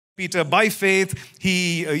Peter, by faith,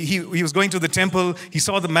 he was going to the temple. He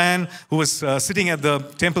saw the man who was sitting at the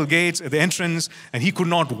temple gates, at the entrance, and he could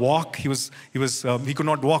not walk. He could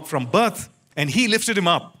not walk from birth, and he lifted him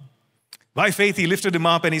up. By faith, he lifted him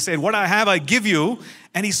up, and he said, "What I have, I give you."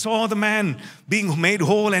 And he saw the man being made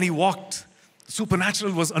whole, and he walked. The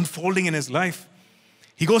supernatural was unfolding in his life.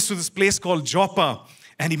 He goes to this place called Joppa,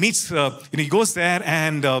 and he meets, he goes there,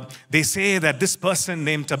 and they say that this person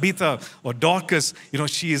named Tabitha or Dorcas,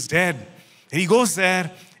 she is dead. And he goes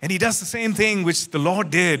there, and he does the same thing which the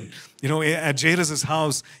Lord did, at Jairus'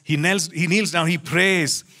 house. He kneels down, he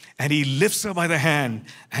prays, and he lifts her by the hand,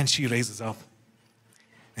 and she raises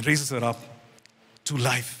her up to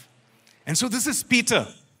life. And so this is Peter,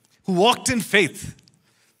 who walked in faith.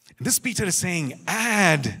 And this Peter is saying,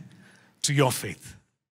 add to your faith.